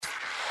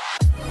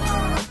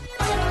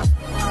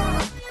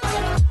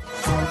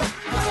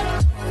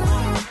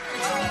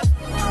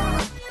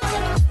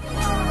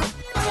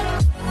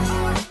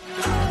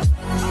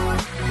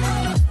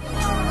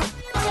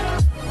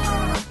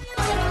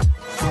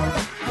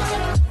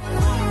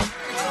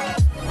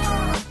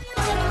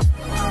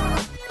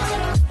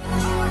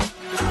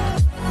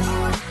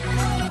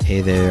Hey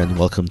there, and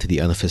welcome to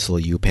the unofficial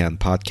UPan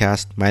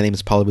podcast. My name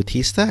is Paulo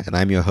Bautista, and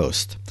I'm your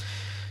host.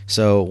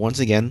 So, once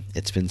again,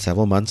 it's been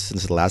several months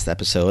since the last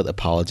episode.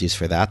 Apologies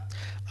for that.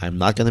 I'm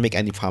not going to make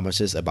any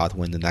promises about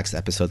when the next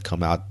episode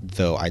come out,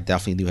 though I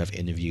definitely do have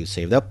interviews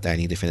saved up that I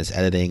need to finish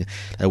editing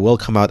that will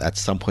come out at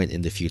some point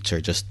in the future.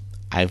 Just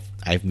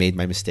I've made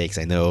my mistakes.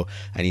 I know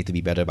I need to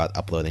be better about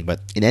uploading. But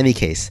in any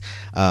case,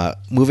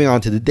 moving on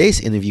to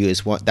today's interview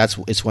is what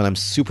I'm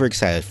super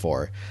excited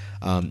for.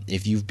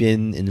 If you've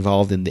been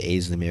involved in the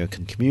Asian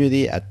American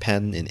community at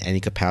Penn in any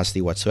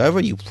capacity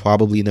whatsoever, you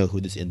probably know who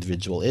this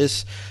individual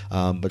is.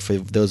 But for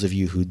those of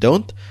you who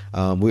don't,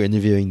 we're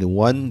interviewing the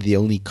one, the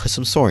only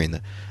Kusum Soin.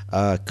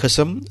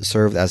 Kusum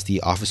served as the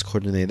office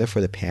coordinator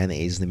for the Pan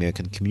Asian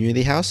American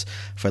Community House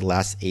for the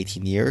last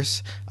 18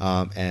 years,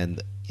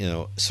 and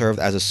served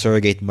as a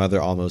surrogate mother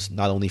almost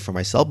not only for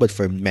myself but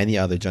for many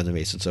other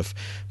generations of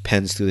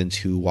Penn students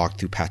who walked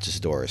through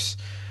Patch's doors.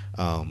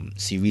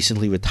 She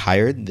recently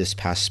retired this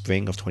past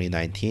spring of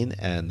 2019,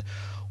 and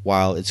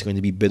while it's going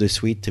to be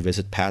bittersweet to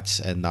visit Pat's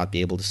and not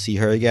be able to see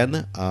her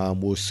again,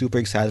 we're super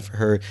excited for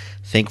her,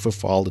 thankful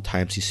for all the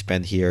time she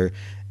spent here,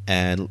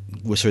 and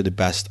wish her the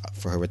best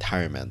for her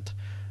retirement.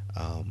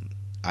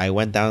 I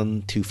went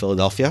down to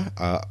Philadelphia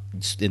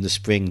in the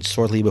spring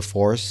shortly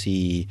before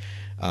she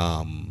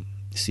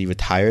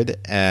retired,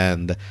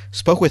 and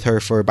spoke with her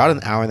for about an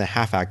hour and a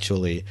half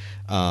actually,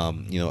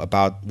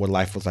 about what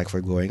life was like for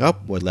her growing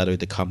up, what led her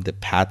to come to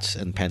Pat's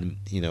and Penn,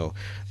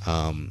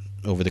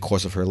 over the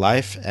course of her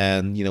life,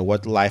 and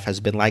what life has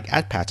been like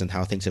at Pat's and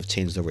how things have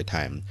changed over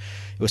time.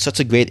 It was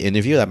such a great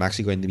interview that I'm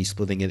actually going to be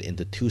splitting it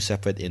into two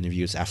separate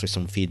interviews after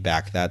some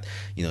feedback that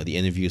the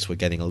interviews were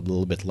getting a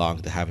little bit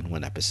long to have in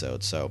one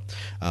episode. So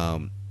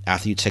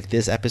after you check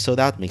this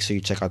episode out, make sure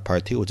you check out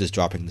part 2, which is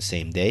dropping the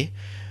same day.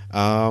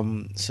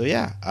 I'm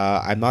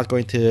not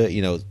going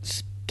to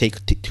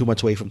take too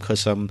much away from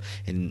Kusum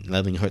and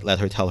let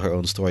her tell her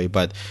own story,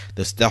 but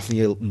there's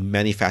definitely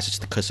many facets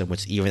to Kusum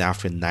which even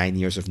after 9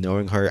 years of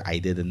knowing her, I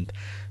didn't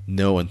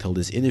know until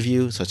this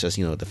interview, such as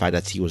the fact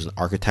that she was an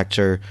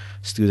architecture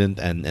student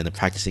and a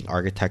practicing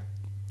architect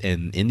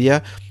in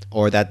India,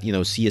 or that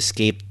she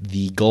escaped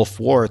the Gulf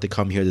War to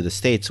come here to the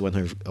States when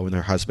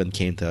her husband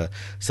came to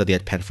study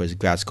at Penn for his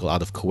grad school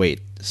out of Kuwait.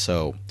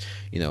 So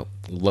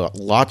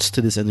lots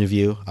to this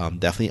interview.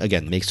 Definitely,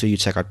 again, make sure you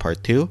check out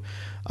part 2.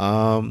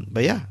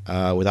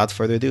 Without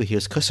further ado,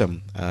 here's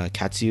Kusum.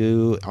 Catch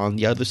you on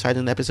the other side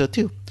in episode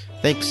 2.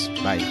 Thanks.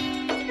 Bye.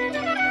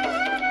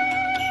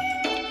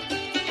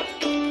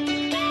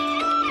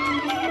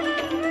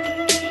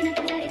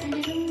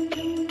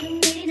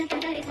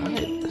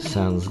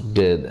 Sounds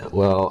good.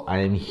 Well,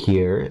 I'm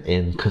here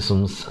in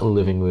Kusum's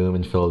living room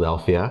in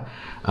Philadelphia,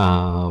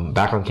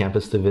 back on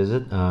campus to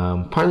visit,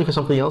 partly for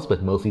something else,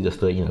 but mostly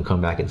just to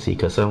come back and see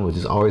Kusum, which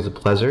is always a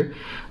pleasure.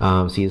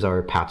 She is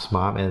our Pat's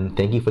mom, and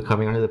thank you for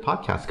coming onto the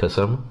podcast,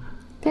 Kusum.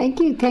 Thank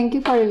you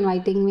for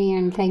inviting me,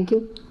 and thank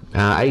you.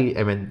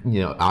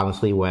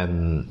 Honestly,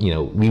 when,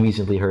 we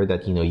recently heard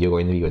that, you're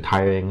going to be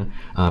retiring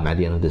at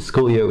the end of this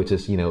school year, which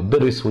is,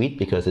 bittersweet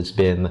because it's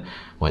been,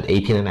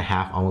 18 and a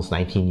half, almost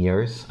 19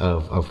 years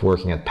of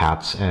working at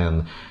Pat's,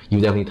 and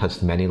you've definitely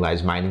touched many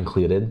lives, mine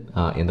included,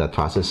 in that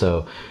process.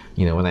 So,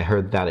 when I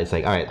heard that, it's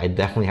like, all right, I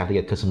definitely have to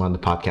get Kusum on the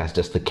podcast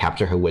just to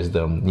capture her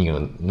wisdom,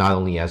 not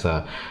only as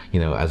a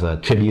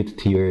tribute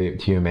to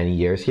your many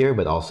years here,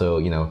 but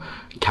also,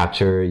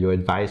 capture your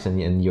advice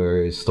and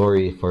your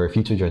story for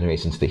future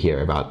generations to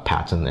hear about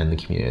Pat's and the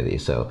community.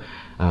 So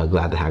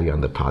glad to have you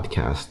on the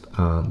podcast.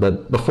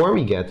 But before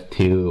we get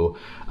to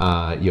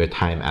your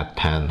time at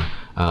Penn,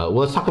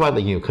 let's talk about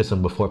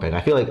Kusum before Penn.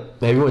 I feel like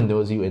everyone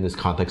knows you in this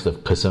context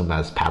of Kusum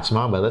as Pat's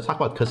mom, but let's talk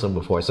about Kusum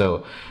before.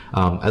 So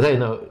as I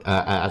know,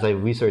 as I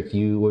researched,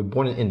 you were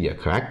born in India,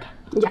 correct?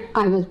 Yeah,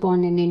 I was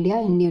born in India,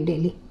 in New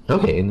Delhi.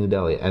 Okay, in New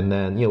Delhi. And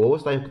then, what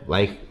was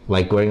life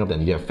like growing up then?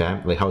 Did you have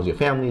how was your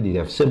family? Did you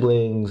have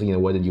siblings?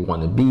 What did you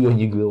want to be when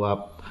you grew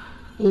up?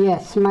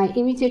 Yes, my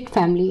immediate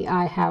family,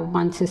 I have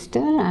one sister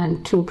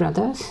and 2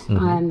 brothers.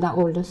 Mm-hmm. I am the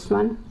oldest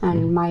one,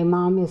 and my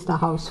mom is the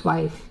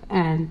housewife,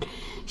 and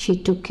she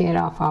took care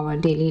of our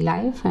daily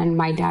life, and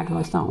my dad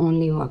was the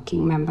only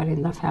working member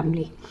in the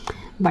family.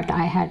 But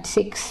I had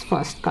 6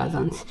 first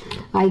cousins.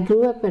 I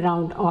grew up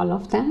around all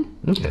of them,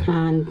 okay.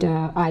 And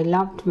I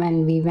loved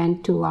when we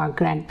went to our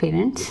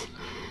grandparents'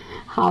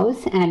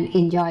 house and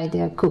enjoy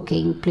their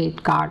cooking,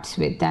 played cards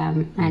with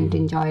them, and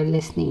enjoy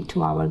listening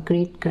to our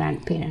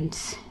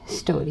great-grandparents'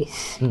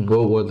 stories.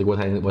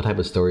 What type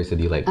of stories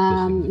did you like?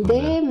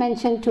 They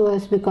mentioned to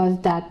us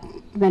because that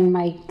when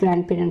my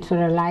grandparents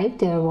were alive,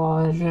 there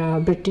were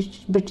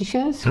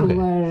Britishers who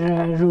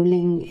were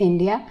ruling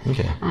India,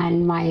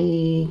 and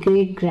my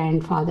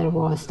great-grandfather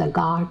was the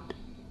guard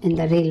in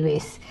the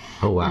railways.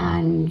 Oh, wow.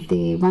 And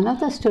one of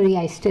the story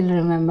I still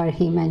remember,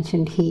 he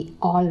mentioned he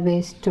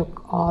always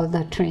took all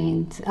the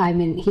trains.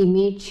 He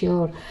made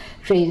sure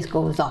trains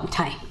goes on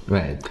time.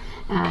 Right.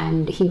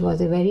 And he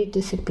was a very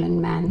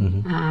disciplined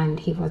man, and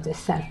he was a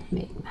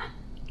self-made man.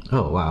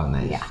 Oh, wow,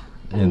 nice. Yeah.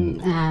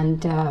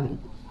 And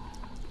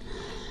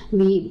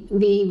we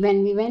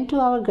when we went to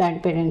our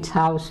grandparents'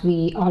 house,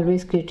 we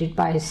always greeted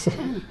by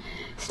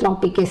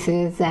sloppy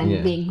kisses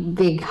and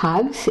big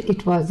hugs.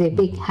 It was a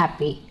big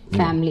happy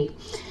family.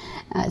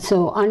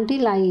 So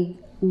until I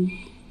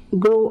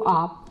grew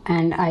up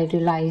and I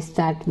realized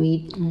that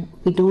we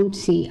don't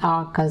see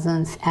our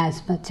cousins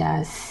as much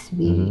as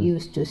we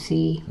used to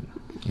see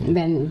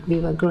when we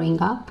were growing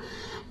up,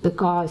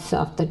 because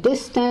of the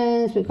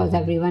distance, because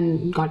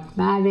everyone got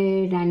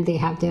married and they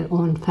have their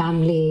own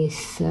families,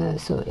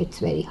 so it's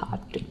very hard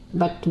to,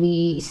 but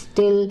we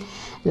still,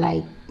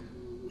 like,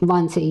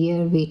 once a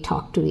year we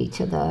talk to each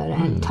other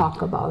and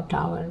talk about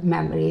our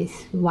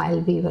memories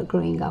while we were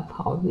growing up,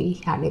 how we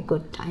had a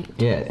good time.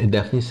 Yeah, it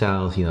definitely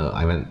sounds, your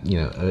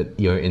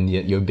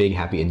big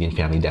happy Indian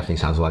family definitely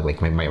sounds a lot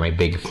like my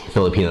big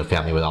Filipino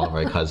family with all of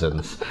our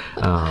cousins.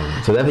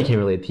 So definitely can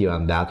relate to you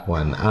on that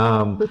one.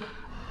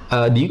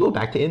 Do you go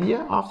back to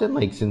India often,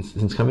 like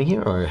since coming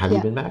here, or have you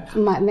been back?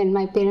 When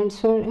my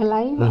parents were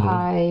alive,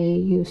 I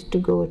used to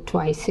go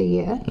twice a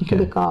year,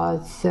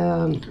 because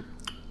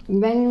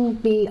when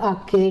we are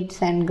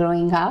kids and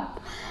growing up,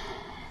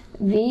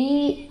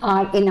 we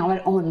are in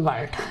our own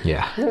world.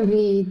 Yeah.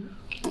 We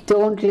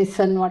don't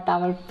listen what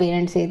our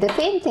parents say. The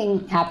same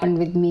thing happened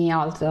with me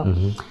also.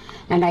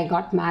 And I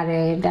got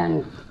married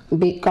and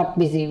got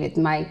busy with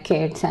my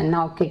kids, and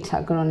now kids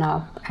are grown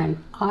up,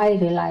 and I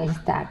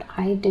realized that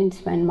I didn't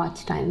spend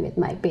much time with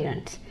my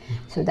parents.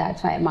 So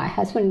that's why my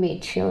husband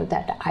made sure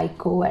that I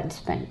go and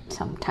spend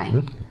some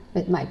time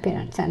with my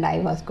parents, and I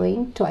was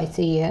going twice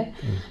a year.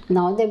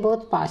 Now they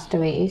both passed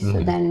away,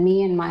 so then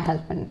me and my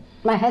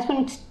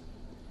husband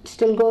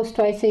still goes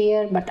twice a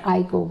year, but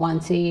I go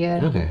once a year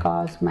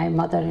because my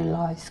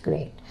mother-in-law is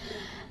great.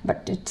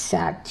 But it's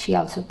sad, she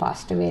also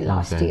passed away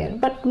last year.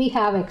 But we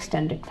have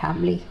extended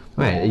family.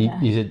 Right.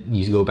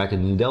 You go back to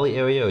the New Delhi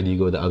area, or do you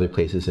go to other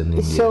places in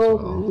India? So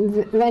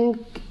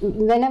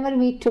whenever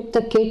we took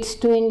the kids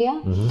to India,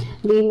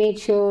 we made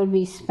sure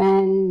we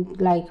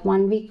spend like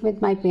 1 week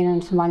with my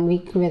parents, 1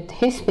 week with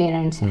his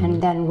parents,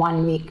 and then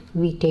 1 week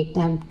we take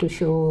them to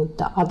show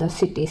the other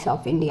cities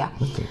of India.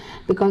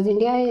 Because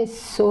India is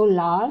so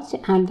large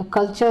and the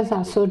cultures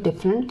are so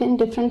different in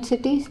different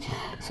cities.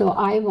 So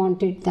I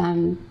wanted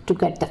them to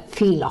get the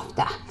feel of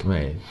that.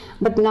 Right.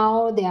 But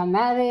now they are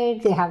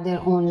married, they have their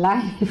own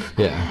life.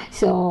 Yeah.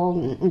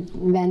 So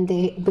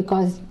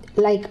because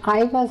like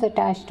I was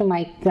attached to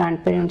my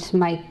grandparents,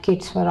 my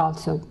kids were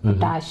also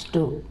attached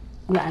to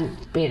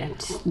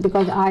grandparents.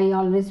 Because I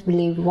always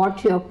believe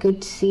what your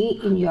kids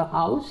see in your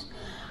house,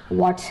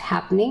 what's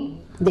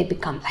happening, they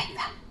become like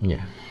that.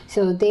 Yeah.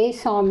 So they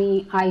saw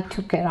me, I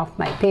took care of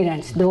my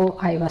parents, though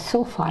I was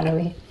so far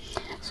away.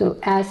 So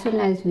as soon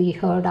as we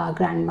heard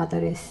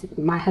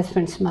my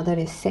husband's mother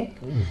is sick,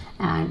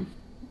 and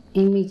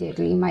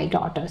immediately my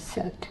daughter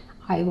said,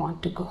 I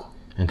want to go.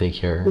 And take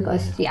care.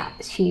 Because,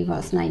 she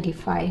was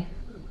 95.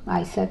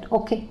 I said,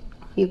 okay,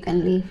 you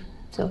can leave.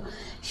 So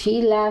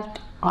she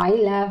left, I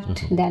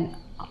left, then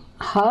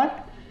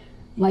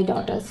my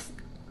daughter's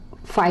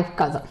 5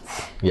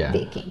 cousins,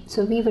 they came.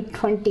 So we were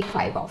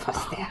 25 of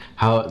us there.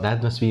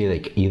 That must be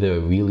like either a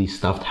really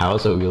stuffed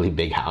house or a really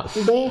big house.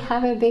 They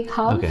have a big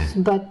house,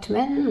 but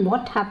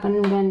what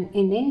happened when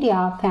in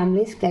India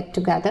families get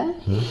together,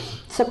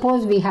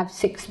 suppose we have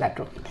 6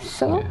 bedrooms.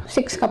 So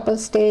 6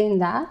 couples stay in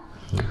that.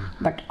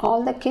 But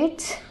all the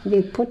kids,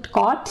 we put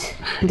cots.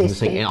 They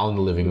stay like all in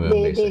the living room.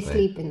 They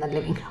sleep in the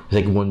living room. It's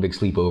like one big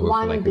sleepover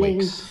for like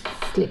weeks.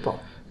 Sleepover.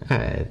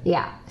 Right.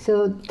 Yeah.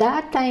 So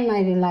that time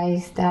I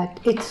realized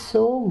that it's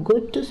so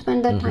good to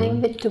spend the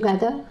time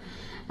together,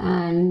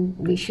 and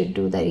we should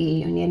do the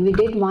reunion. We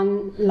did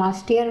one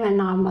last year when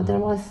our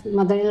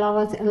mother-in-law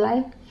was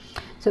alive.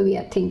 So we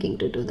are thinking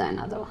to do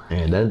another one.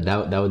 Yeah,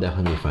 that would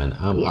definitely be fun.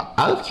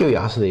 Out of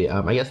curiosity,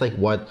 I guess like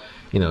what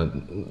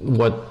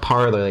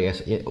part, or I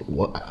guess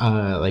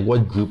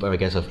what group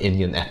of of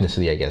Indian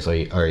ethnicity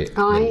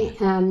I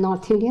am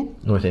North Indian.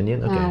 North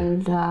Indian, okay.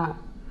 And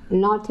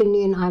North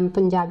Indian, I'm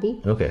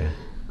Punjabi. Okay.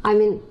 I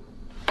mean,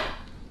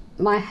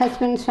 my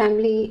husband's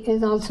family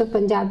is also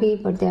Punjabi,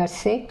 but they are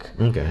Sikh.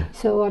 Okay.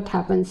 So what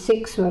happened?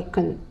 Sikhs were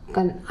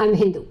I'm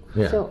Hindu.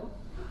 Yeah. So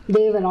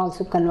they were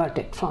also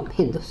converted from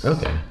Hindus.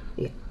 Okay.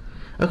 Yeah.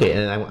 Okay,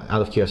 and I'm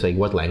out of curiosity,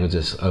 what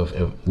languages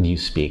do you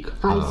speak?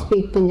 I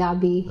speak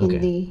Punjabi,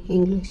 Hindi,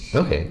 English.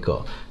 Okay,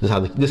 cool. This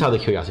is how the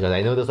curiosity goes.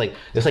 I know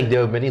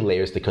there are many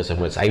layers to Kusum,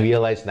 which I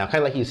realize now, kind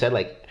of like you said,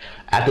 like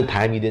at the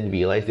time you didn't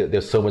realize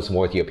there's so much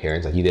more to your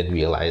parents that you didn't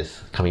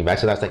realize coming back.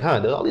 So that's like,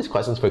 there are all these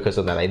questions for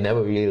Kusum that I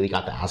never really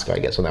got to ask her, I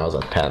guess, when I was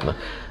at Penn.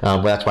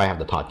 But that's why I have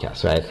the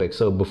podcast, right? Like,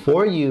 so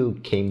before you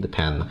came to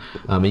Penn,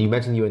 and you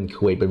mentioned you were in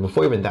Kuwait, but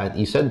before even that,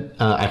 you said,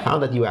 I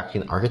found that you were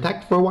actually an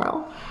architect for a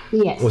while.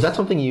 Yes. Was that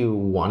something you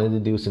wanted to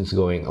do since you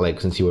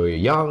were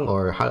young,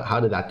 or how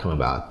did that come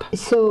about?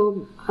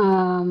 So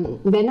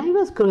when I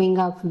was growing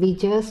up, we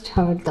just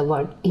heard the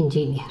word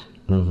engineer.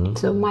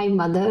 So my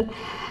mother,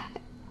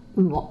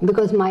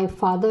 because my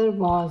father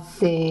was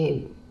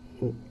a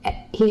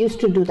he used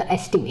to do the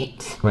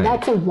estimates. Right.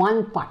 That's a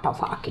one part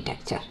of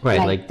architecture.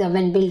 Right,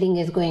 when building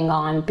is going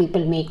on,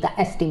 people make the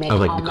estimate of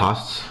the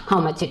costs, how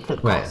much it will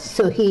cost. Right.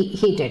 So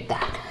he did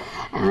that,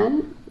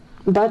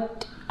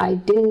 but I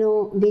didn't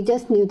know. We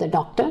just knew the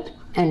doctor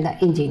and the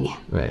engineer.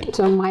 Right.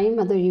 So my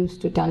mother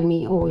used to tell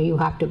me, "Oh, you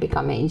have to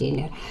become an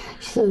engineer."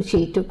 So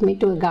she took me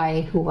to a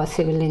guy who was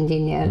civil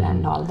engineer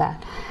and all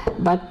that.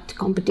 But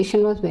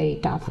competition was very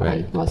tough.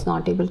 Right. I was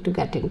not able to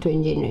get into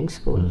engineering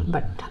school,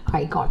 but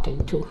I got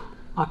into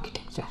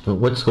architecture. So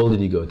what school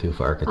did you go to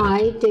for architecture?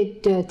 I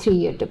did a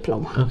 3-year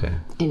diploma Okay.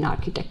 in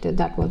architecture.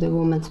 That was a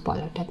women's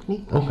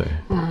polytechnic. Okay.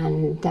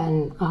 And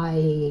then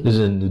This is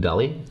in New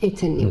Delhi?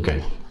 it's in New Okay.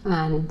 Delhi.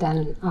 And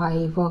then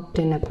I worked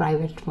in a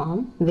private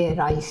firm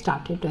where I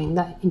started doing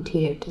the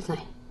interior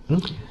design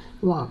Okay.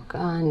 work.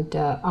 And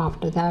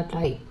after that,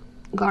 I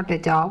got a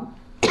job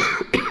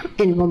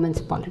in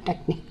women's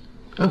polytechnic.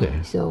 Okay.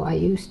 So I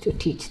used to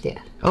teach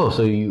there. Oh,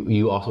 so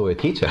you also were a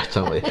teacher at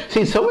some way.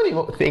 See, so many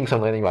things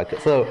I'm learning about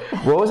this. So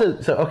what was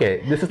it? So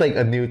okay, this is like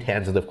a new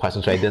tangent of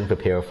questions which I didn't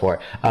prepare for.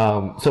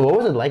 So what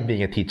was it like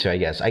being a teacher? I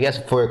guess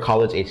for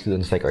college age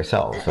students like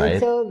ourselves, right?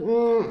 So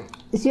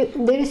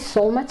there is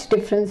so much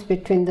difference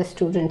between the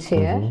students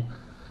here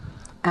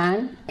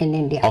and in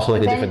India. Also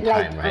like a Then, different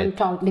time, right? I'm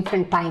talking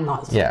different time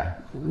also. Yeah.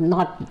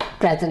 Not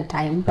present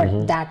time,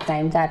 but that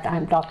time that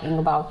I'm talking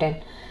about in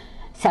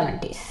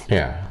 70s.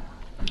 Yeah.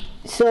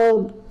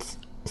 So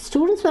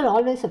students were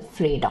always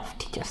afraid of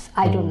teachers.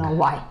 I don't know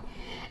why.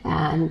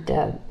 And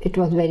it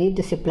was very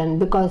disciplined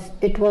because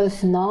it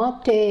was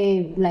not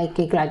like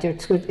a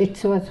graduate school.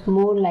 It was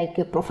more like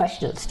a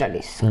professional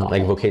studies.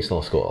 Like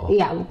vocational school.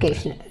 Yeah,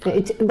 vocational.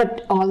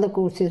 But all the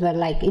courses were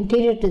like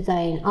interior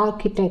design,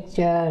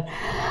 architecture,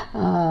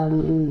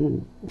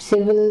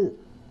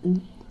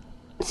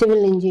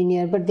 civil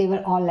engineer, but they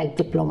were all like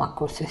diploma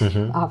courses.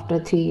 After a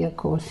 3-year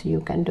course,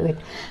 you can do it.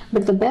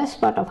 But the best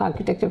part of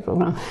architecture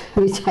program,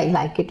 which I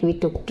like it, we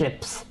took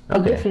trips to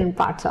different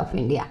parts of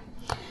India.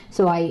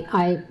 So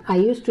I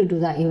used to do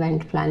the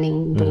event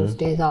planning those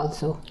days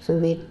also. So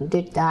we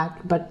did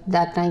that, but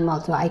that time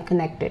also I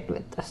connected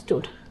with the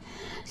student.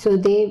 So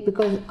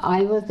because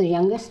I was the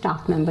youngest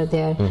staff member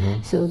there,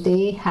 so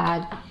they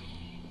had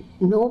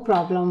no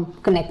problem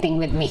connecting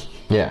with me.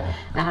 Yeah.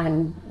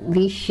 And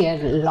we share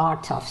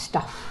lots of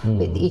stuff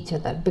with each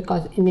other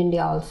because in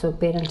India also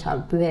parents are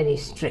very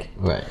strict.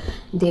 Right.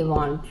 They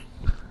want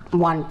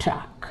one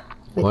track.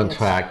 One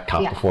track,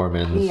 top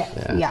performance.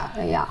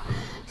 Yeah.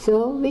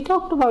 So we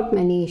talked about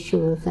many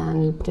issues,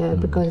 and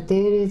because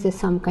there is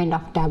some kind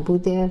of taboo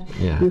there,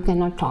 you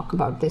cannot talk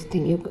about this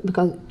thing.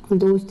 Because in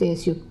those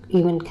days you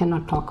even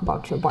cannot talk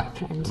about your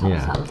boyfriends or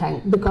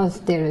something because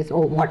there is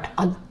what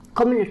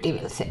community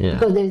will say,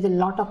 because there is a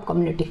lot of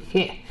community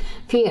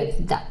fears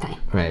that time.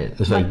 Right.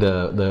 It's like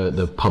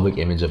the public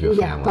image of your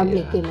family. Yeah,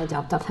 public image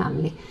of the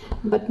family.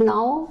 But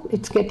now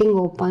it's getting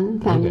open.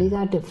 Families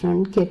are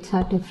different, kids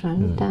are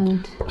different,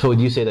 and so would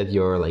you say that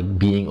your like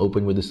being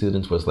open with the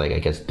students was like I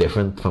guess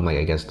different from like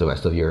I guess the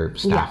rest of your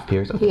staff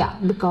peers? Okay. Yeah,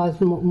 because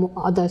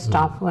other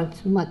staff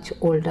was much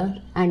older,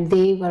 and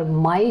they were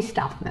my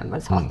staff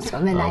members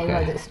also when I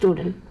was a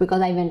student,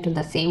 because I went to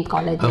the same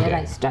college where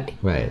I studied.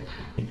 Right.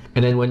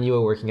 And then when you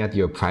were working at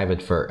your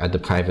private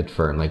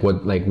firm, like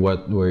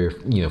what were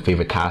your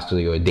favorite tasks or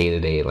your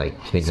day-to-day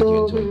like things that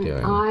you enjoyed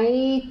doing?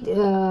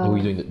 Were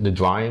you doing the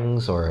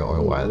drawings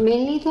or what?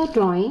 Mainly the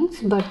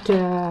drawings, but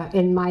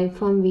in my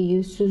firm we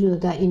used to do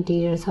the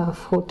interiors of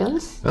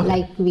hotels.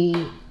 Like we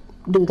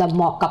do the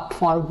mock-up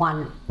for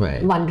one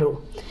room.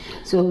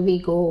 So we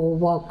go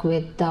work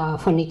with the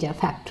furniture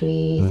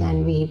factories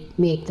and we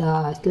make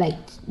the like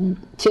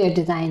chair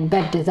design,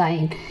 bed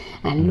design,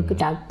 and look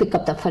it up, pick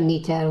up the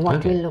furniture,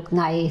 what will look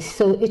nice.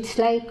 So it's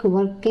like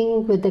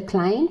working with the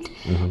client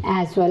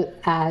as well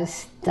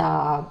as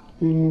the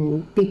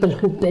people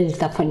who build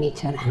the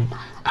furniture.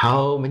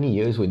 How many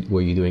years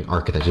were you doing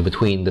architecture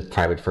between the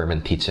private firm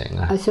and teaching?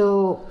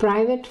 So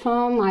private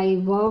firm, I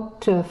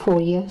worked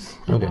 4 years,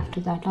 and after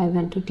that I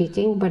went to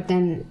teaching. But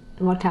then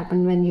what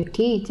happened when you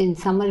teach, in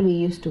summer we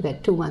used to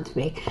get 2 months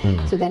break.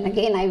 So then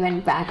again I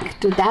went back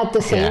to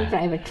the same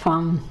private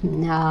firm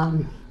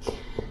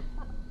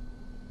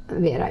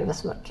where I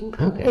was working.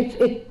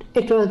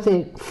 It was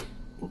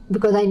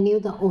because I knew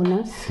the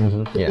owners,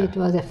 it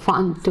was a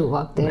fun to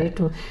work there.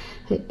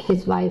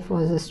 His wife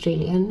was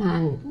Australian,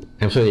 and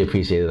I'm sure they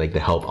appreciated like the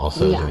help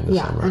also during the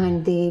summer.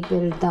 And they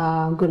built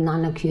the Guru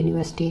Nanak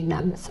University in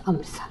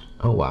Amritsar.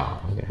 Oh wow!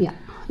 Okay.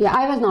 Yeah.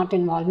 I was not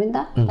involved in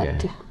that.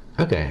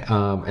 Okay.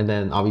 And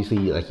then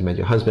obviously, like you met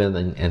your husband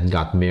and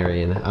got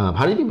married.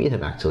 How did you meet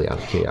him actually? Out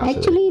of curiosity.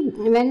 Actually,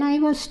 when I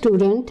was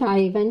student,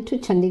 I went to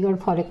Chandigarh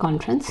for a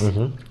conference,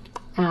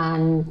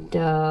 and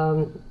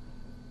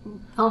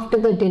after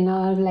the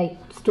dinner, like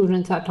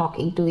students are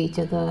talking to each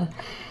other.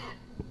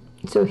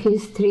 So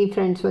his 3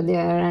 friends were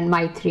there and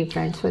my 3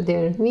 friends were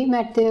there. We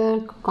met there,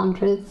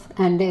 conference,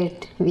 and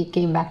we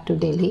came back to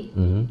Delhi.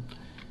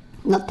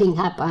 Nothing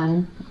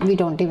happened. We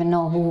don't even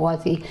know who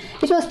was he.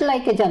 It was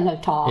like a general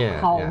talk,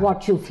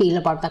 what you feel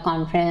about the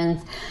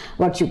conference,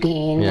 what you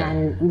gain,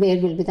 and where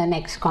will be the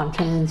next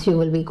conference you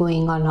will be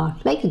going or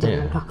not, like a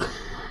general talk.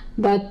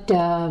 But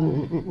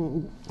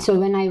so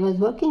when I was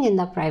working in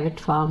the private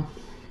firm,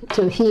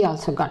 so he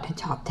also got a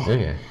job there.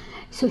 Okay.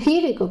 So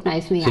he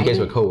recognized me. So you guys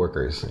were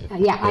co-workers.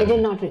 I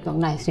did not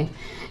recognize him.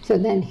 So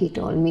then he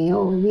told me,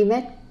 oh, we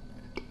met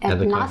at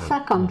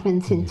NASA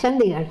conference in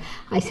Chandigarh.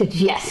 I said,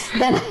 yes.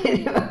 Then I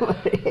remember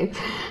it.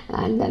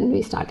 And then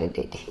we started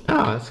dating.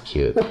 Oh, that's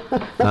cute.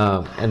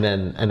 and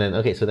then,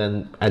 okay, so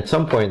then at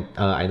some point,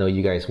 I know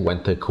you guys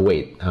went to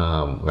Kuwait,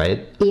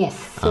 right? Yes.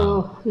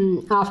 So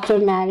after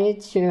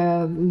marriage,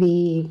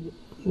 we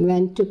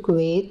went to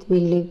Kuwait. We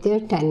lived there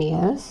 10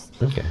 years.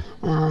 Okay.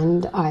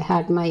 And I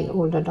had my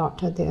older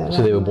daughter there.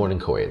 So they were born in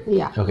Kuwait?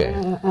 Yeah. Okay.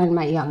 And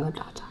my younger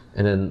daughter.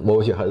 And then what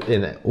was your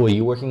husband? Were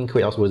you working in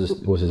Kuwait also?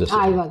 Was it just?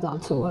 I was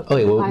also working.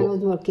 Okay, I was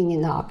working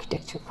in the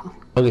architecture firm.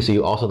 Okay, so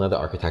you also know the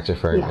architecture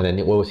firm. Yeah. And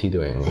then what was he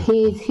doing?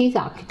 He's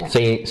architect.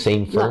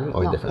 Same firm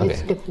or different?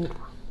 It's different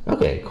firm.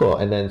 Okay, cool.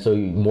 And then so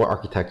more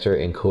architecture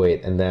in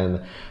Kuwait, and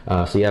then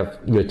so you have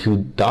your two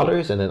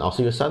daughters, and then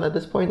also your son at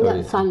this point.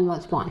 Yeah, son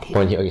was born here.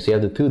 Okay, so you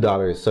have the two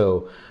daughters.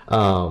 So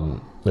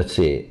let's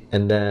see,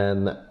 and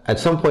then at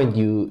some point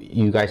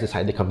you guys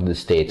decided to come to the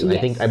States, and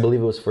yes. I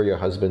believe it was for your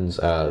husband's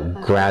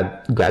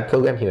grad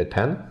program here at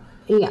Penn.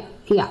 Yeah.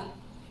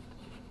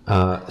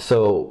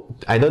 So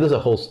I know there's a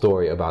whole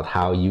story about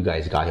how you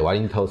guys got here. Why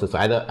don't you tell us this?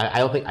 I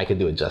don't think I could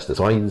do it justice.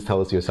 Why don't you just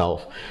tell us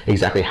yourself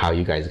exactly how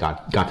you guys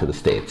got to the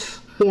States?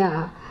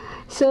 Yeah.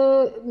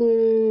 So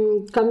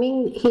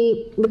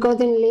because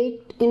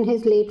in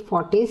his late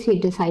 40s he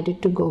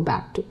decided to go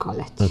back to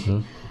college.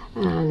 Mm-hmm.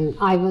 And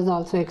I was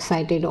also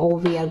excited. Oh,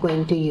 we are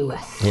going to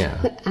US.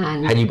 Yeah.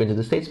 And had you been to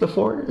the States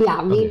before?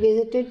 Yeah, we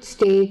visited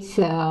States,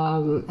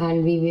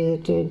 and we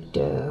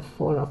visited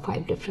 4 or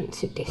 5 different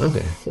cities.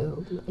 Okay.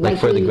 So like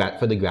for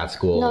the grad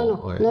school? No.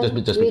 Or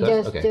just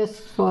because? Okay.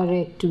 Just for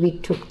it, we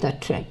took the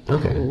trip.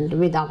 Okay. And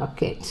with our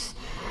kids.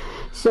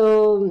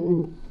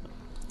 So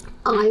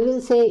I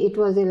will say it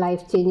was a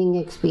life-changing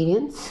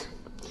experience,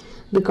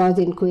 because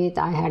in Kuwait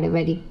I had a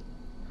very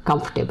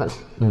comfortable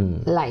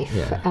life,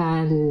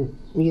 and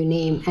you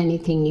name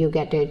anything, you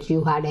get it.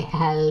 You had a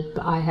help.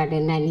 I had a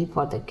nanny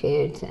for the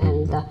kids,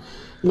 and the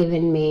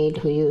live-in maid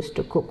who used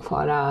to cook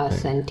for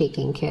us and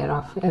taking care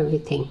of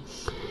everything.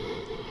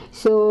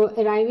 So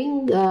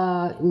arriving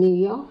New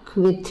York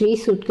with 3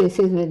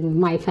 suitcases with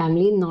my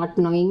family, not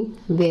knowing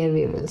where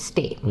we will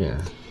stay.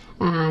 Yeah.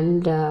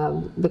 And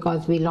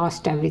because we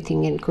lost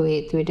everything in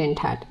Kuwait, we didn't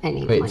have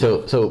any money.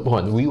 So hold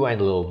on,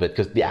 rewind a little bit,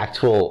 because the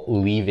actual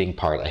leaving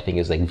part, I think,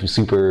 is like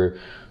super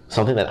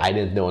something that I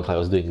didn't know until I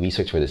was doing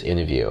research for this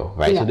interview,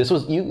 right? Yeah. So this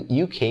was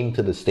you came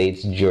to the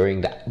States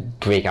during the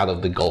breakout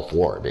of the Gulf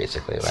War,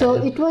 basically, right? So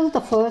it was the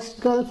first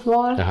Gulf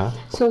War. Uh-huh.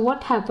 So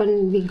what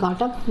happened? We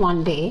got up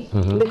one day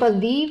because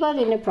we were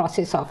in a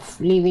process of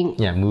leaving.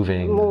 Yeah,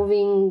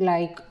 moving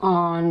like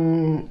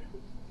on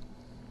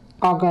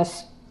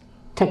August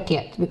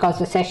 30th, because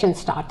the session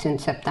starts in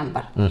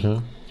September.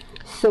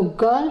 So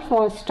Gulf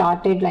War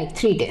started like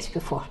 3 days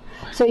before.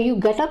 So you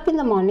get up in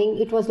the morning,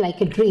 it was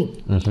like a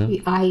dream.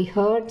 I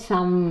heard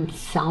some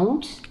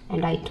sounds,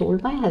 and I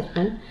told my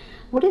husband,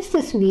 what is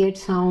this weird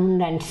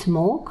sound and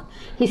smoke?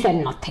 He said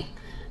nothing.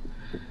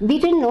 We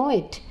didn't know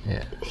it.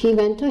 Yeah. He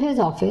went to his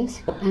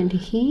office, and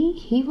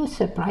he was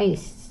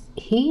surprised.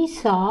 He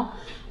saw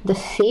the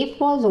safe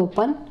was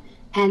open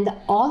and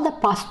all the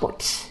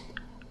passports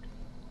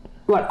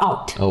were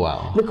out. Oh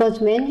wow. Because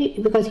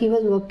he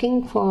was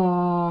working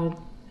for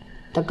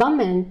the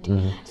government,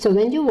 so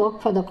when you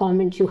work for the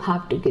government, you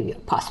have to give your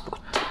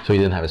passport. So he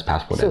didn't have his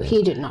passport. So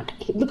he did not,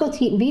 because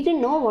we didn't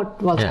know what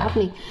was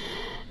happening.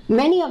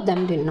 Many of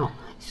them didn't know.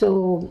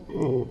 So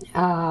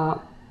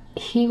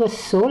he was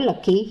so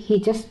lucky.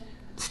 He just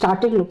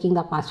started looking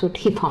the passport.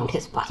 He found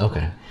his passport.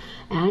 Okay.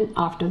 And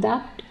after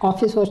that,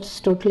 office was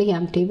totally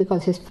empty,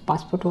 because his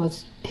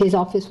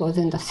office was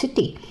in the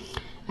city.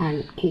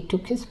 And he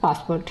took his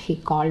passport. He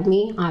called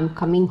me. I'm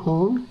coming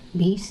home.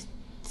 Be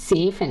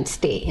safe and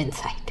stay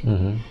inside.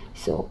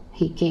 So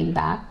he came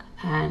back,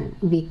 and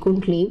we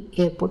couldn't leave.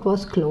 Airport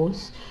was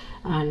closed,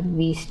 and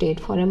we stayed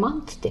for a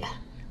month there.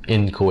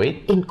 In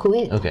Kuwait? In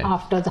Kuwait. Okay.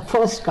 After the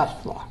first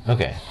Gulf War.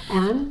 Okay.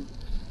 And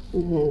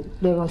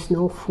there was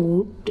no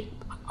food.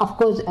 Of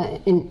course,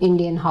 in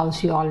Indian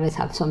house you always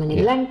have so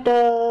many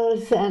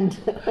lentils and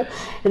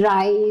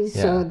rice.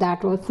 So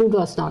food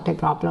was not a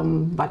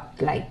problem. But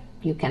like,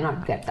 you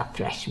cannot get the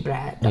fresh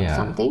bread or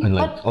something. And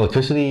like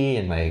electricity,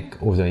 and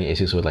like, was there any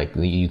issues with like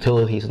the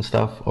utilities and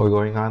stuff or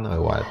going on,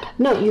 or what?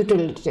 No,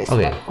 utilities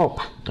were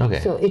open.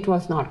 Okay. So it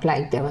was not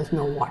like there was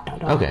no water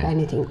or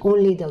anything.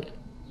 Only the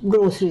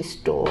grocery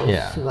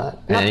stores were.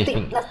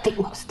 Nothing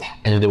was there.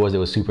 And if there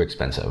was super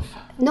expensive.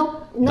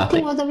 No,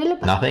 nothing was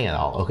available. Nothing at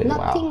all. Okay.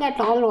 Nothing at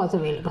all was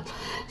available.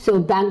 So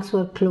banks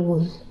were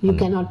closed. You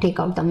cannot take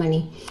out the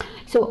money.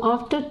 So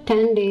after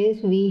 10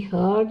 days, we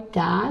heard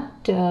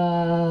that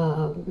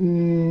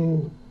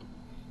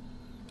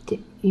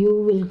you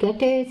will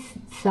get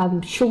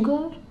some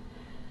sugar,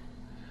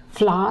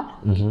 flour,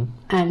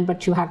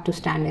 but you have to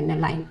stand in a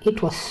line.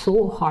 It was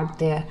so hot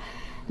there,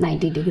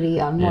 90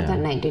 degree or more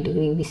than 90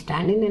 degree. We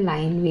stand in a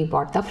line, we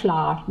bought the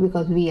flour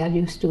because we are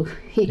used to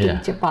eating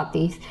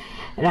chapatis.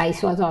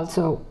 Rice was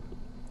also,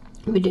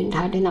 we didn't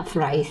have enough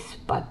rice,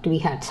 but we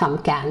had some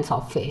cans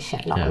of fish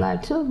and all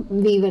that. So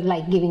we were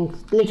like giving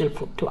little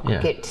food to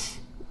our kids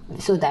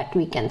so that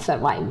we can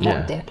survive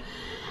more there.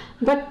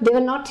 But they were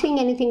not saying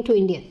anything to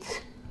Indians.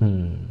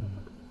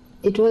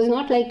 It was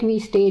not like we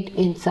stayed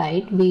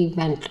inside, we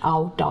went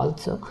out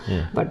also,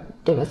 but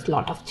there was a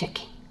lot of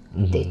checking.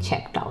 They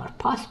checked our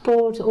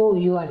passports. Oh,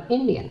 you are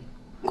Indian.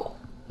 Go.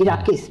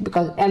 Iraqis,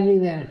 because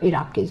everywhere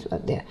Iraqis were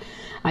there.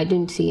 I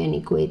didn't see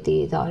any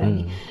Kuwaitis or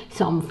any.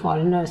 Some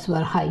foreigners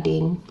were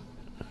hiding.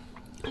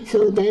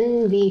 So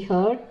then we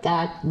heard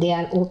that they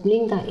are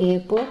opening the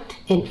airport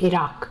in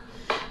Iraq.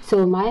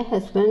 So my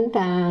husband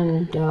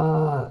and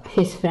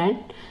his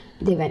friend,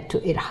 they went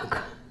to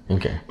Iraq.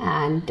 Okay.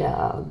 And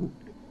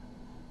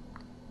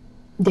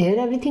there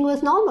everything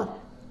was normal.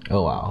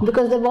 Oh, wow.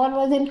 Because the war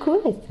was in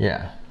Kuwait.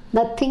 Yeah.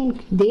 Nothing,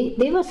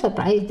 they were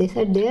surprised. They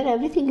said there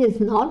everything is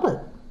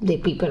normal. The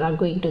people are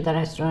going to the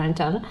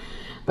restaurants.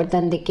 But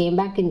then they came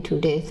back in 2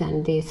 days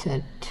and they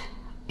said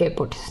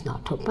airport is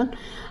not open.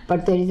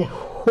 But there is a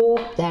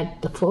hope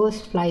that the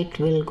first flight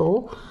will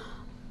go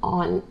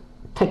on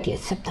 30th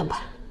September.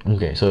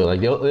 Okay, so like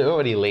they're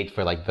already late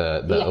for like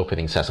the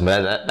opening session,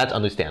 but that's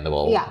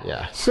understandable.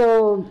 Yeah.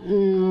 So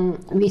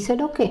we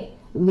said okay,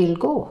 we'll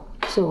go.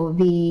 So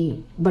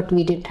but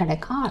we didn't have a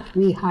car.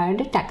 We hired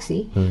a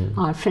taxi.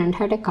 Our friend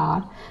had a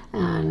car,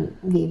 and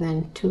we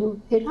went to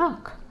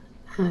Iraq,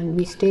 and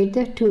we stayed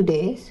there 2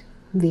 days.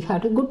 We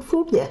had a good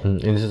food there. And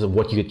this is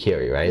what you could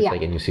carry, right? Yeah.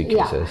 Like in your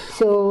suitcases. Yeah.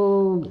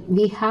 So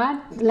we had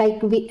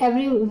like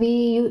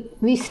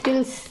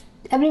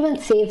everyone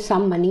saved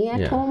some money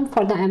at home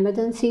for the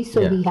emergency.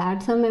 So we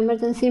had some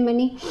emergency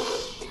money.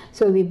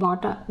 So we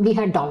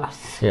had dollars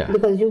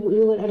because you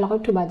were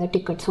allowed to buy the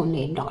tickets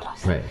only in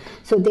dollars. Right.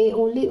 So they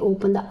only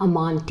opened the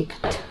Amman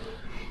ticket.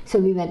 So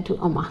we went to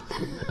Amman.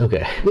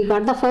 Okay. We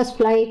got the first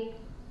flight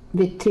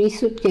with 3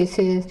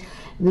 suitcases.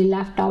 We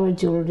left our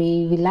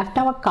jewelry. We left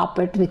our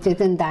carpet, which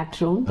is in that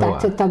room.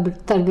 That's a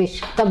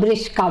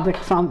Tabrish carpet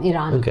from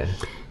Iran. Okay.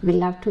 We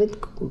left with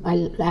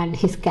and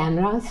his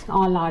cameras,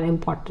 all our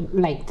important,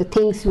 like the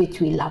things which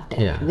we loved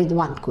with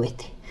one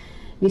Kuwaiti.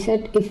 We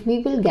said, if we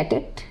will get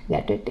it.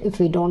 If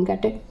we don't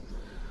get it,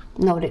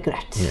 no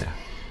regrets. Yeah.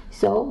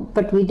 So,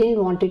 but we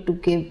didn't want it to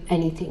give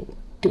anything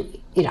to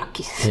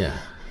Iraqis. Yeah.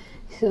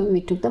 So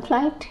we took the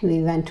flight. We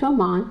went to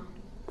Amman.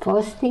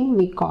 First thing,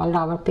 we called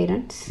our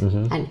parents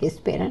and his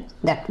parents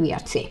that we are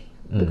safe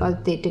because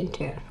they didn't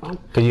hear from.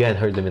 Because you had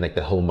heard them in like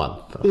the whole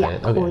month. Yeah,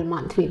 whole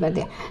month we were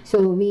there.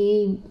 So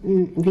we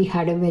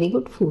had a very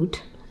good food.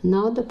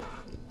 Now the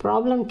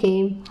problem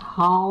came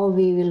how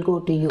we will go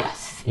to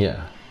US.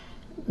 Yeah.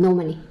 No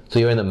money. So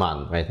you're in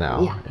Amman right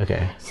now? Yeah.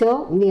 Okay.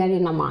 So we are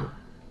in Amman.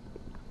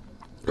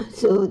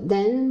 So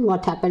then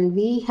what happened?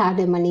 We had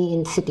a money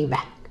in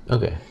Citibank.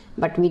 Okay.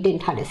 But we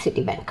didn't have a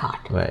Citibank card.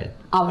 Right.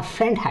 Our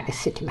friend had a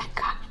Citibank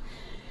card.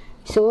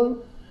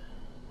 So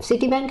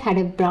Citibank had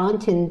a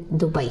branch in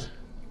Dubai.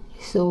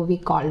 So we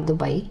called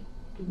Dubai.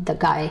 The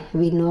guy,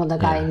 we know the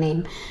guy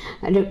name,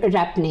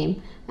 rep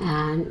name,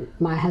 and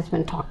my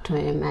husband talked to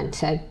him and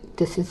said,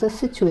 this is the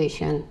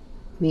situation.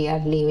 We are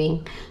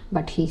leaving,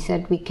 but he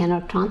said we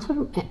cannot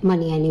transfer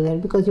money anywhere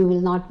because you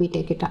will not be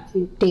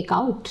take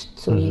out.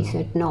 So he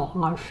said, no,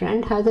 our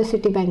friend has a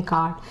Citibank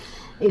card.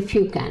 If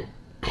you can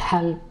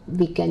help,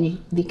 we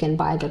can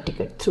buy the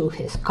ticket through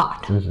his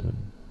card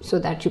so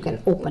that you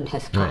can open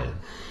his card. Right.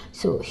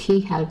 So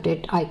he helped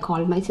it. I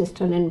called my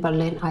sister in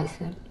Berlin. I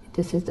said,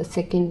 this is the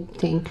second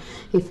thing.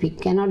 If we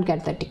cannot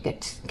get the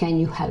tickets, can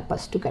you help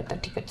us to get the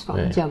tickets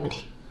from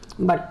Germany?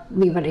 But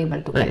we were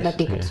able to get the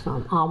tickets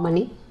from our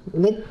money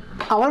with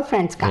our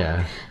friends' card.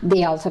 Yeah.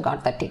 They also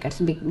got the tickets.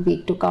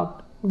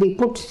 We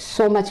put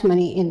so much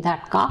money in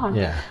that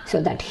card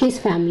so that his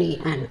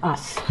family and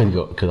us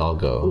could all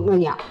go.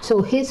 Yeah.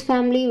 So his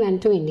family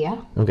went to India.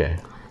 Okay.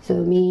 So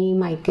me,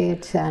 my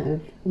kids,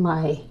 and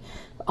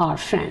our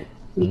friend,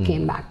 we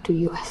came back to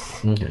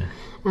US. Okay.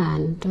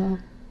 And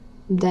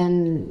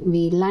then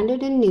we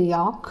landed in New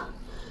York.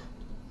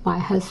 My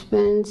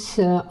husband's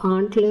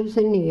aunt lives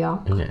in New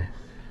York. Okay.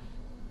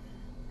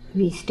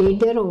 We stayed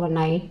there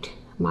overnight.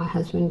 My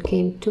husband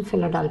came to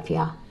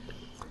Philadelphia.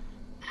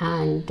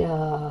 And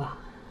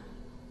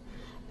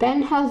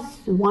Penn has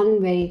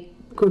one very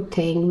good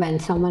thing. When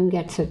someone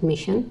gets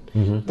admission,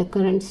 the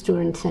current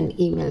students send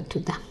email to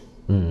them.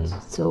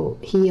 So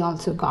he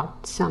also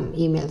got some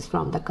emails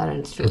from the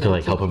current student. To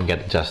like help him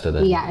get adjusted.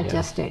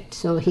 Adjusted.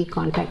 So he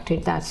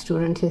contacted that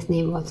student. His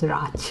name was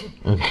Raj.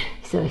 Okay.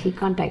 So he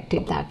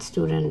contacted that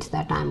student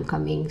that I'm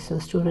coming. So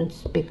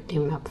students picked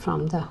him up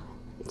from the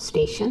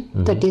station,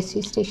 the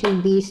DC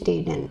station. We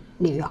stayed in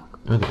New York.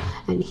 Okay.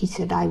 And he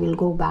said, I will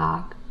go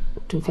back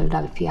to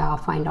Philadelphia,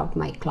 find out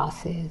my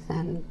classes.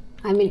 And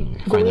I mean,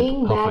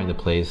 find a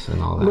place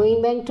and all that.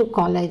 Going back to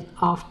college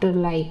after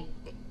like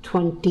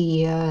 20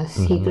 years.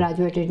 He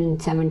graduated in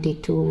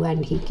 72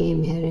 and he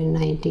came here in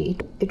 90.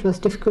 It was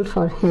difficult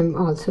for him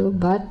also,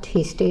 but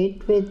he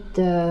stayed with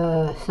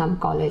some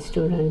college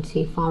students.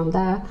 He found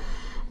the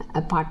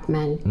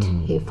apartment,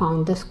 he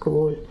found the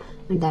school,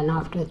 and then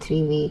after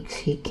 3 weeks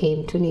he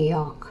came to New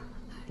York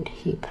and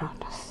he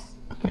brought us.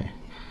 Okay.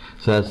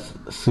 So that's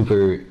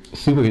super,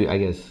 I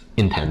guess,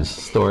 intense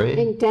story.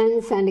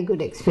 Intense and a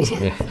good experience.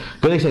 Yeah.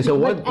 Good experience. So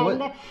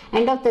But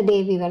end of the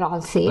day, we were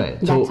all safe. Right.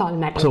 That's all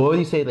matters. So what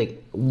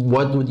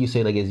would you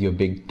say, is your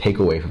big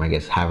takeaway from, I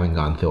guess, having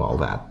gone through all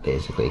that,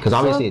 basically? Because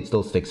obviously it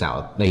still sticks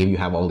out. Like, if you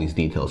have all these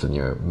details in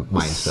your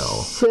mind still.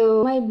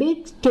 So my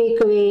big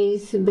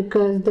takeaways,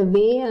 because the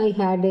way I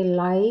had a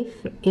life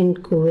in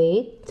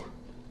Kuwait,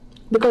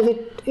 because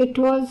it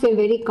was a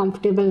very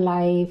comfortable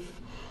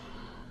life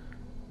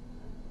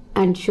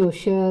and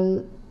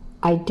social.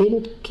 I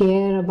didn't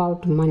care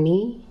about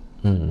money.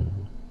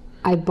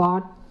 I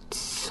bought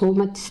so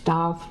much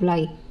stuff,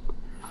 like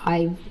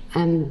I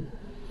am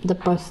the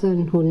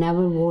person who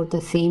never wore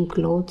the same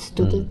clothes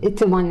to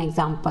it's a one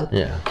example,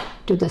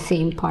 to the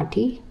same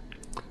party.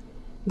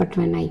 But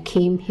when I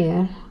came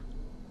here,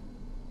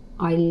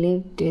 I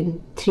lived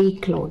in 3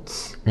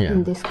 clothes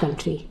in this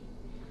country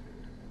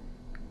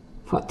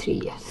for 3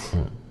 years.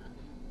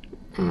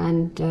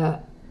 And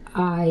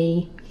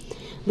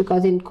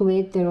because in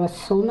Kuwait there was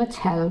so much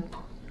help,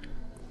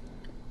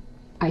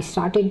 I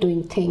started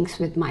doing things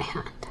with my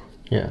hand.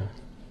 Yeah.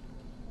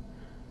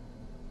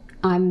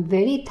 I'm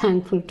very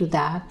thankful to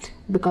that,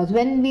 because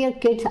when we are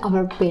kids,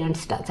 our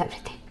parents does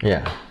everything.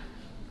 Yeah.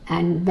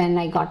 And when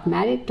I got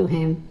married to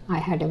him, I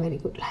had a very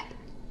good life.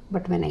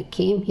 But when I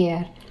came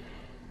here,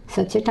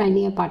 such a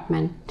tiny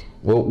apartment.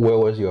 Where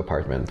was your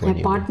apartment?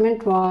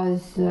 Apartment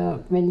was,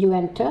 when you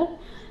enter,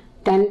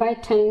 10 by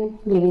 10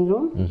 living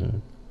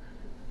room.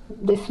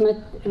 This much,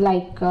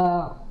 like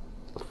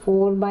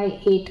 4 by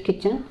 8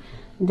 kitchen,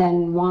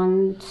 then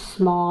 1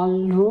 small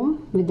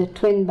room with a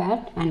twin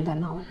bed, and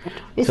then our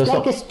bedroom. It's so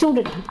like a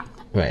student apartment.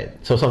 Right.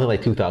 So something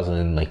like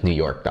 2,000 like New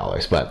York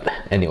dollars, but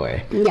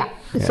anyway. Yeah.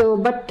 So,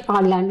 but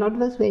our landlord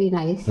was very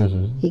nice.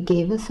 He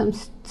gave us some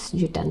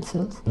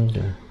utensils,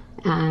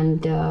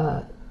 and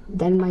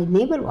then my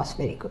neighbor was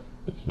very good.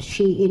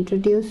 She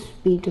introduced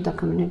me to the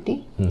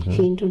community.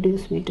 She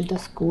introduced me to the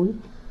school.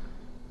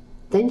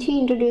 Then she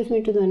introduced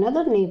me to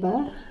another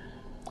neighbor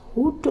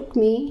who took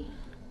me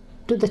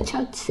to the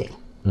church sale.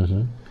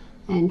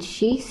 And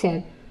she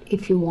said,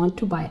 if you want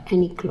to buy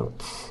any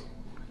clothes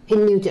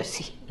in New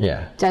Jersey,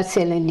 church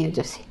sale in New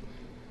Jersey,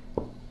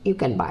 you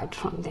can buy it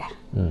from there.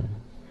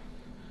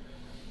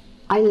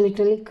 I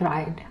literally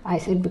cried. I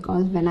said,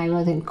 because when I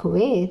was in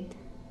Kuwait,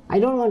 I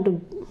don't want to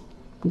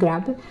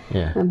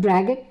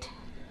brag it.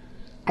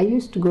 I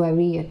used to go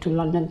every year to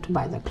London to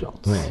buy the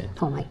clothes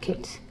for my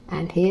kids.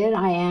 And here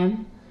I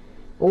am.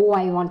 Oh,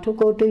 I want to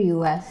go to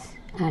US,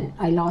 and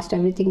I lost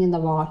everything in the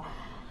war.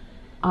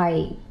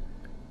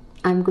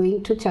 I'm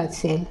going to church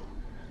sale,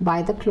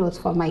 buy the clothes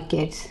for my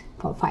kids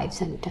for 5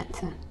 cents, 10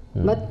 cents.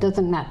 But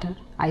doesn't matter.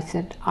 I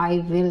said, I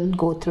will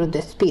go through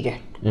this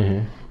period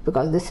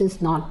because this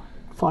is not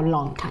for a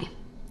long time.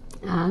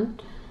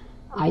 And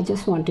I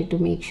just wanted to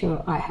make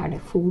sure I had a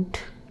food.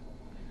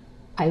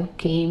 I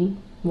came,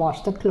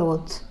 washed the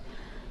clothes,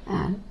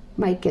 and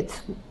my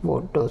kids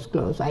wore those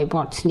clothes. I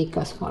bought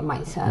sneakers for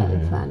myself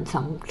and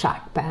some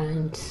track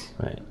pants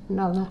and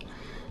all that.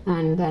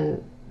 And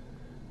then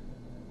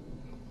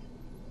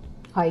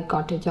I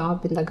got a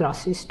job in the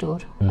grocery store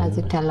as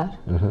a teller.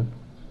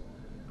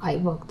 I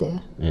worked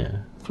there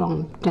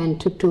from 10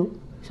 to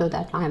 2, so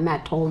that I'm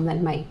at home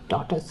when my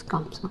daughters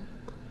comes home.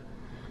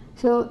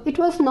 So it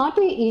was not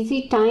an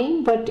easy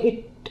time, but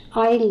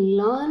I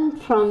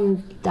learned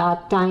from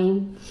that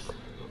time,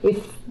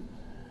 if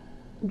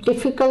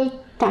difficult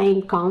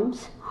time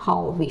comes,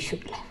 how we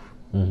should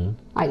live.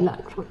 I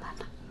learned from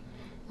that,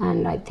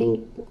 and I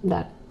think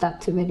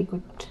that's a very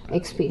good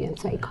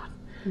experience I got.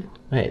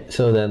 Right.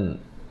 So then,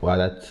 wow,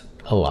 that's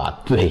a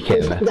lot.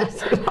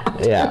 That's a lot.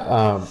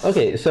 Yeah.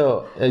 Okay.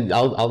 So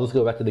I'll just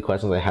go back to the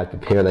questions I had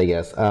prepared, I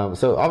guess.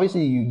 So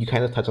obviously you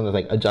kind of touched on this,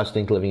 like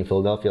adjusting to living in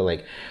Philadelphia,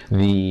 like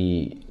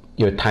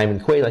your time in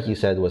Kuwait, like you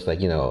said, was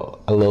like,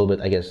 a little bit,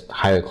 I guess,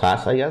 higher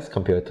class, I guess,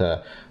 compared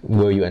to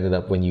where you ended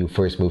up when you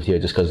first moved here,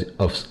 just because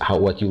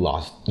of what you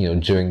lost,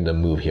 during the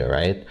move here,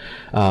 right?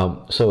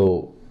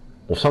 So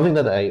something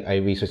that I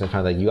researched and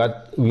found that you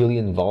got really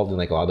involved in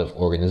like a lot of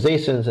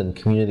organizations and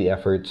community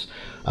efforts.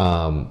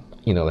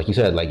 Like you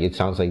said, like it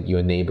sounds like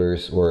your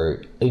neighbors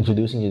were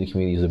introducing you to the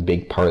community is a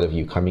big part of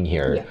you coming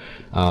here.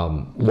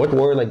 What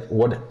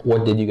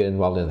did you get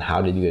involved in?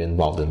 How did you get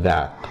involved in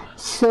that?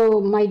 So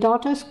my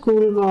daughter's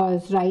school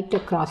was right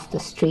across the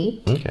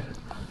street.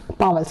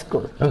 Powell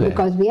School.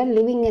 Because we are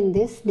living in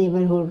this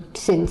neighborhood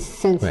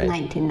since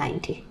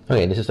 1990.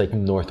 Okay, this is like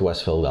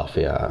Northwest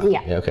Philadelphia.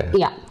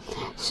 Yeah.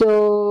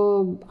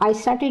 So I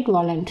started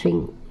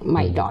volunteering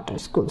my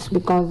daughter's schools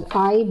because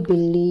I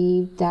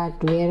believe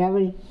that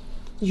wherever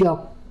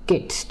your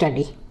kids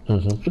study,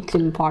 it's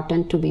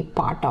important to be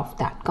part of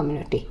that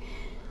community.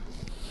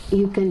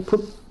 you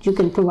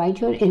can provide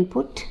your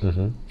input,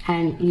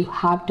 and you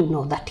have to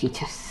know the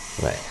teachers.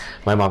 Right.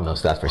 My mom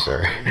knows that for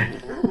sure.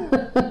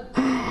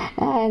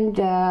 And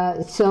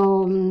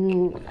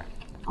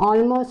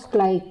almost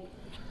like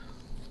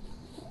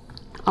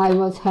I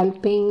was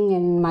helping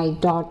in my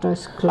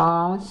daughter's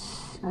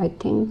class, I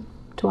think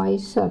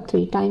twice or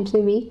three times a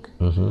week.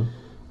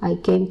 I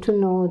came to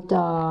know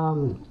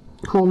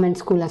the Home and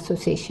School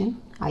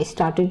Association. I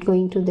started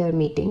going to their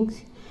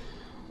meetings.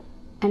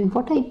 And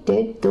what I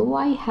did, though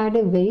I had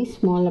a very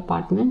small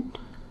apartment,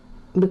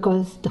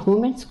 because the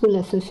Home and School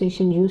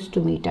Association used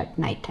to meet at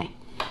night time,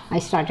 I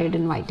started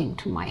inviting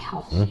to my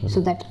house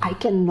so that I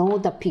can know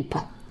the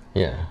people.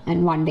 Yeah.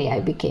 And one day I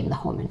became the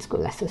Home and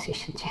School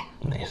Association chair.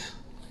 Nice.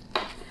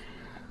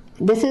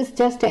 This is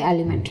just an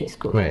elementary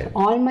school. Right.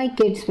 All my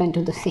kids went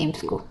to the same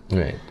school.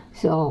 Right.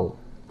 So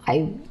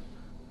I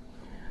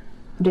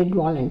did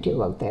volunteer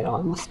work there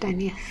almost 10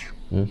 years.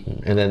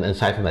 And then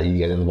aside from that, you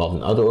get involved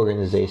in other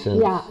organizations?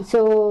 Yeah,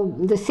 so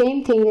the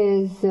same thing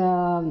is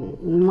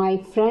my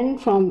friend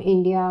from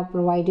India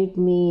provided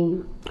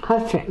me her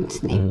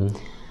friend's name.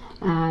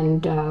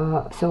 And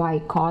so I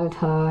called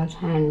her,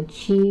 and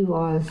she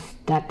was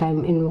that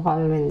time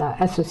involved in the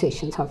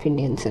Associations of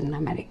Indians in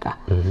America.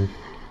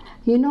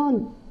 You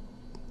know,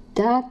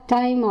 that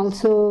time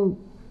also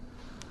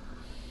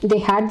they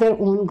had their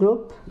own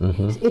group.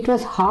 It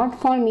was hard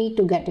for me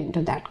to get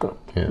into that group,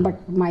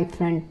 but my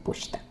friend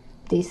pushed them.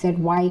 They said,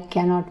 why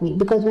cannot we?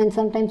 Because when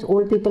sometimes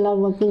old people are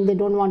working, they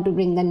don't want to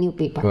bring the new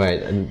people.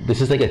 Right, and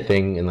this is like a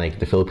thing in like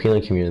the Filipino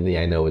community.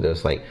 I know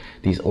there's like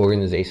these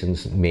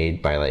organizations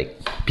made by like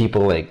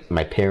people like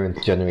my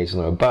parents' generation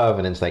or above,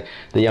 and it's like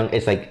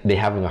it's like they're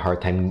having a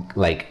hard time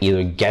like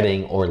either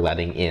getting or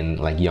letting in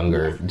like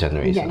younger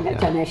generations. Younger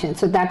generation.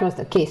 So that was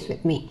the case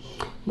with me.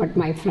 But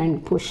my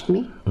friend pushed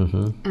me,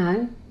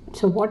 and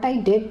so what I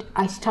did,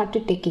 I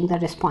started taking the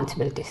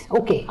responsibilities.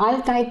 Okay,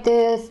 I'll type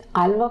this,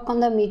 I'll work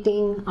on the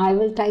meeting, I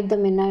will type the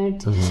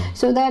minutes,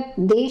 so that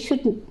they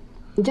should,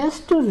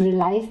 just to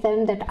realize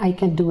them that I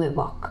can do a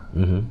work.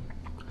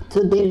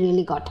 So they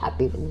really got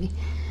happy with me,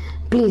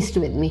 pleased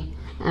with me.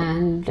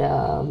 And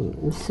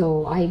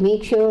so I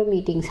make sure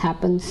meetings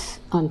happens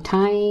on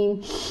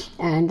time,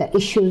 and the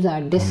issues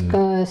are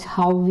discussed,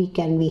 how we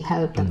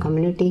help the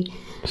community.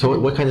 So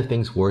what kind of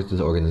things was this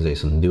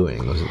organization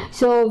doing?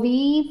 So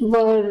we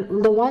were,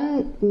 the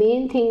one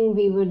main thing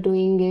we were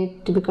doing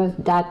it, because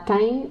that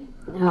time,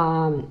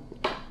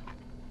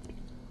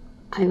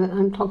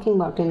 I'm talking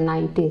about in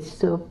 90s,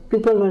 so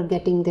people were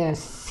getting their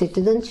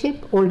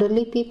citizenship,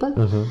 elderly people.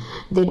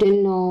 They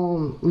didn't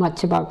know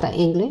much about the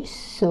English,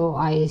 so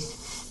I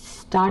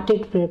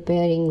started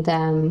preparing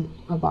them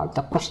about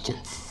the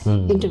questions,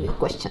 interview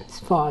questions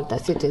for the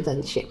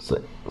citizenship.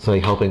 So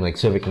like helping like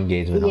civic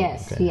engagement?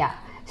 Yes, yeah.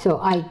 So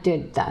I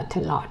did that a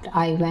lot.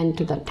 I went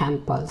to the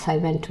temples, I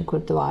went to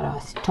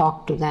gurdwaras,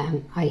 talked to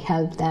them, I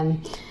helped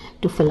them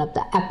to fill up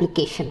the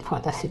application for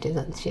the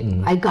citizenship.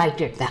 I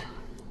guided them.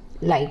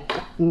 Like,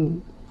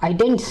 I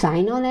didn't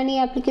sign on any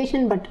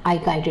application, but I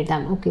guided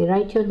them. Okay,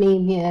 write your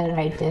name here,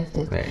 write this.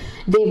 Right.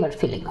 They were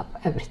filling up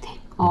everything.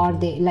 Or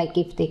they, like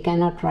if they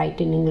cannot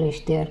write in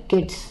English, their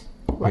kids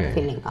were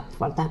filling up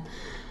for them.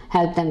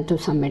 Help them to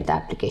submit the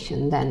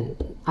application. Then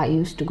I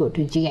used to go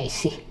to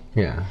GIC.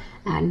 Yeah.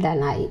 And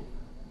then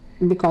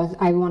because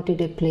I wanted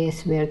a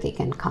place where they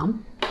can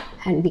come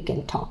and we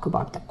can talk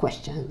about the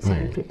questions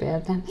and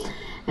prepare them.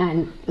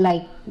 And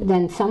like,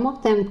 then some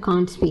of them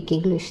can't speak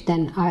English.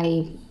 Then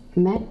I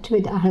met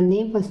with, her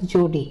name was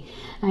Jody,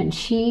 and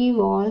she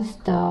was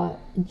the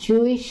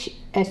Jewish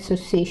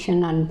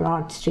Association on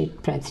Broad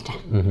Street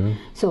president.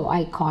 So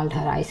I called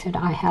her, I said,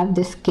 I have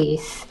this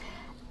case,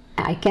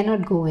 I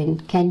cannot go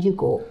in, can you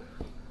go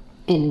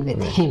in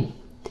with him?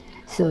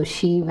 So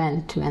she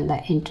went when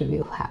the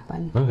interview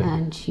happened,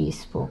 and she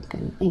spoke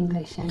in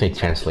English. And they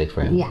translate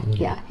for him?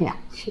 Yeah.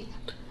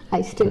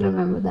 I still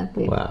remember that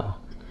way. Wow.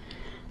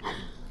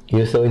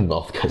 You're so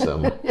involved,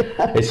 Kusum.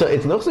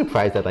 It's no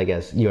surprise that I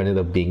guess you ended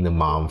up being the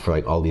mom for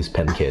like all these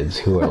Penn kids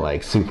who are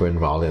like super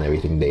involved in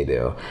everything they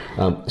do.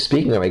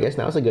 Speaking of, I guess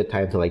now's a good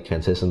time to like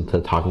transition to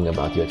talking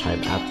about your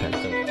time at Penn.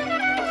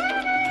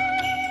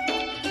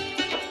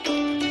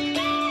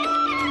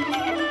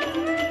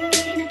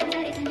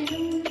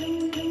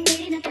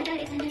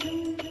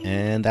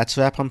 And that's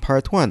a wrap on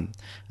part one.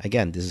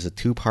 Again, this is a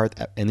two-part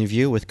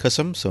interview with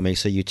Kusum, so make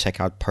sure you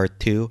check out part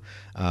two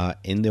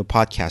in the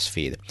podcast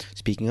feed.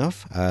 Speaking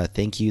of,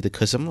 thank you to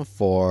Kusum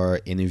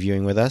for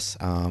interviewing with us,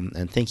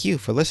 and thank you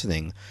for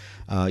listening.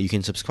 You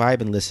can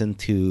subscribe and listen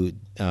to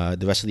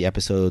the rest of the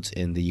episodes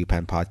in the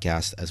UPenn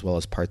podcast, as well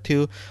as part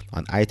two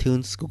on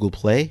iTunes, Google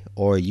Play,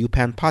 or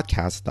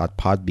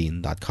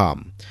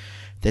upenpodcast.podbean.com.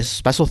 This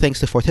special thanks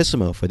to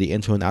Fortissimo for the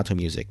intro and outro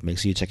music. Make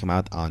sure you check him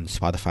out on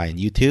Spotify and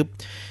YouTube.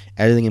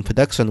 Editing and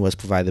production was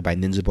provided by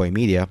Ninja Boy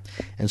Media,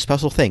 and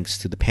special thanks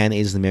to the Pan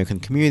Asian American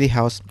Community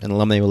House and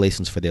Alumni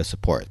Relations for their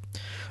support.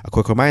 A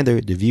quick reminder,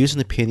 the views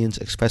and opinions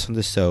expressed on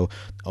this show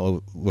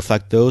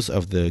reflect those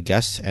of the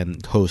guests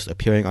and hosts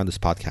appearing on this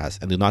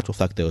podcast and do not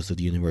reflect those of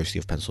the University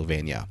of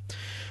Pennsylvania.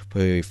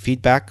 For your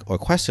feedback or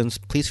questions,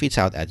 please reach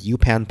out at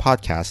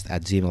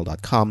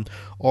upanpodcast@gmail.com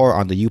or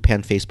on the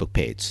UPenn Facebook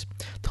page.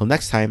 Till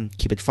next time,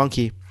 keep it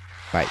funky.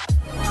 Bye.